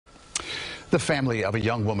The family of a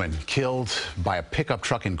young woman killed by a pickup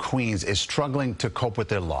truck in Queens is struggling to cope with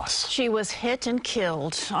their loss. She was hit and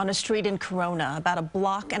killed on a street in Corona, about a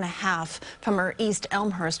block and a half from her East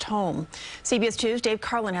Elmhurst home. CBS 2's Dave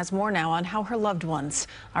Carlin has more now on how her loved ones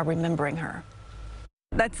are remembering her.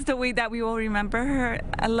 That's the way that we will remember her,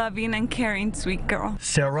 a loving and caring, sweet girl.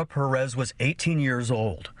 Sara Perez was 18 years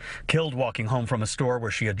old, killed walking home from a store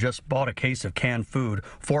where she had just bought a case of canned food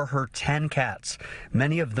for her 10 cats,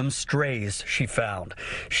 many of them strays she found.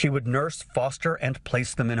 She would nurse, foster, and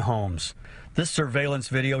place them in homes. This surveillance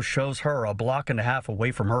video shows her a block and a half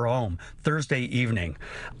away from her home Thursday evening.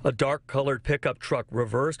 A dark-colored pickup truck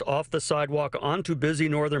reversed off the sidewalk onto busy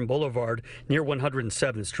Northern Boulevard near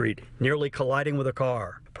 107th Street, nearly colliding with a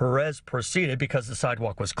car. Perez proceeded because the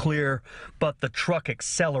sidewalk was clear, but the truck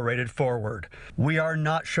accelerated forward. We are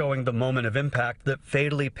not showing the moment of impact that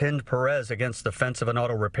fatally pinned Perez against the fence of an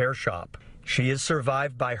auto repair shop. She is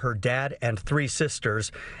survived by her dad and 3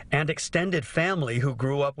 sisters and extended family who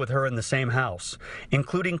grew up with her in the same house,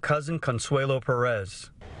 including cousin Consuelo Perez.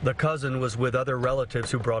 The cousin was with other relatives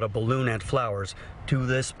who brought a balloon and flowers to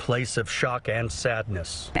this place of shock and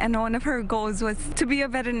sadness. And one of her goals was to be a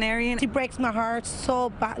veterinarian. She breaks my heart so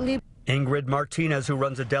badly. Ingrid Martinez, who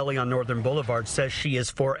runs a deli on Northern Boulevard, says she is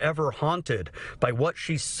forever haunted by what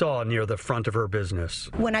she saw near the front of her business.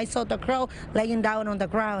 When I saw the girl laying down on the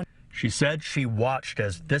ground, she said she watched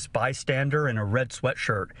as this bystander in a red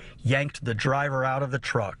sweatshirt yanked the driver out of the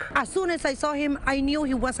truck. As soon as I saw him, I knew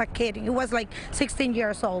he was a kid. He was like 16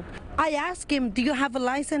 years old. I asked him, do you have a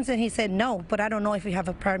license? And he said no, but I don't know if you have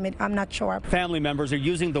a permit. I'm not sure. Family members are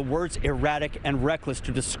using the words erratic and reckless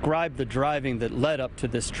to describe the driving that led up to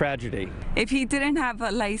this tragedy. If he didn't have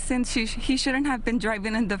a license, he shouldn't have been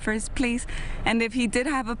driving in the first place. And if he did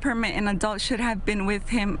have a permit, an adult should have been with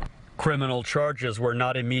him. Criminal charges were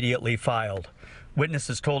not immediately filed.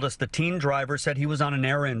 Witnesses told us the teen driver said he was on an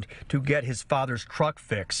errand to get his father's truck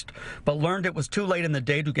fixed, but learned it was too late in the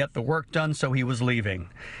day to get the work done, so he was leaving.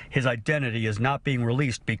 His identity is not being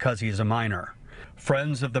released because he is a minor.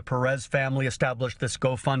 Friends of the Perez family established this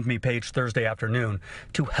GoFundMe page Thursday afternoon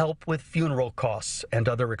to help with funeral costs and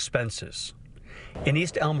other expenses. In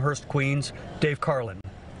East Elmhurst, Queens, Dave Carlin,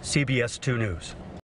 CBS 2 News.